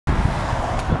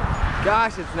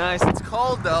Gosh, it's nice. It's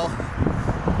cold though.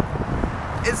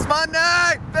 It's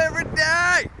Monday! Favorite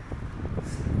day!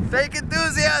 Fake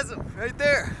enthusiasm right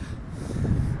there.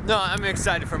 No, I'm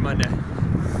excited for Monday.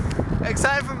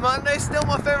 Excited for Monday, still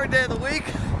my favorite day of the week.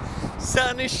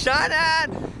 Sun is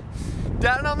shining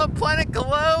down on the planet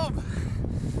globe.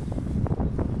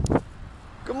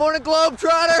 Good morning,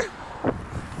 Globetrotter.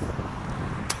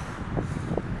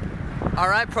 All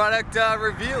right, product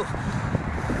review.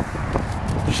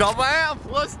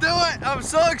 Shabam, let's do it. I'm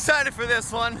so excited for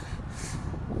this one.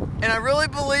 And I really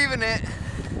believe in it.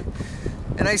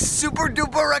 And I super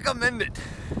duper recommend it.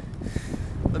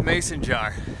 The mason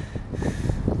jar.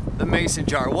 The mason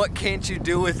jar. What can't you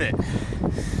do with it?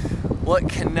 What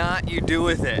cannot you do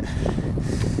with it?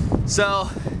 So,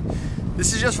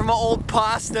 this is just from an old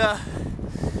pasta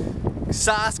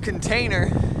sauce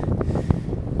container.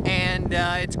 And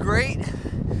it's great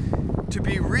to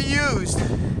be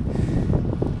reused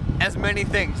as many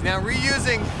things. Now,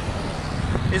 reusing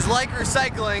is like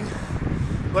recycling,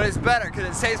 but it's better because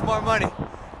it saves more money.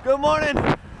 Good morning.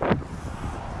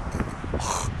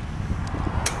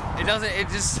 It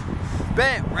just,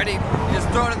 bam, ready. You just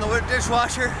throw it in the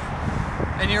dishwasher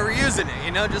and you're reusing it,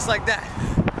 you know, just like that.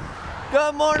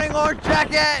 Good morning, Orange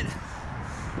Jacket.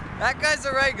 That guy's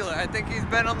a regular. I think he's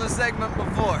been on the segment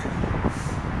before.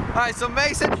 All right, so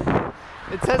Mason,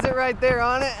 it says it right there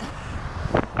on it.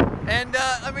 And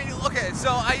I mean, okay,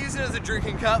 so I use it as a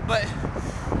drinking cup, but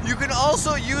you can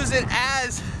also use it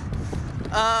as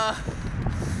a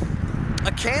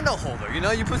candle holder. You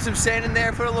know, you put some sand in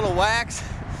there, put a little wax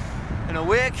and a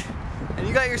wick, and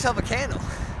you got yourself a candle.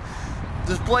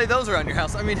 Display those around your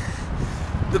house. I mean,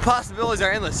 the possibilities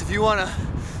are endless. If you want a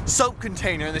soap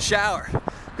container in the shower,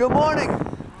 good morning,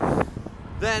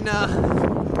 then,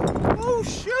 oh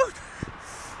shoot,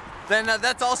 then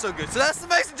that's also good. So that's the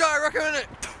mason jar, I recommend it.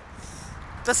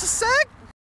 That's a sec.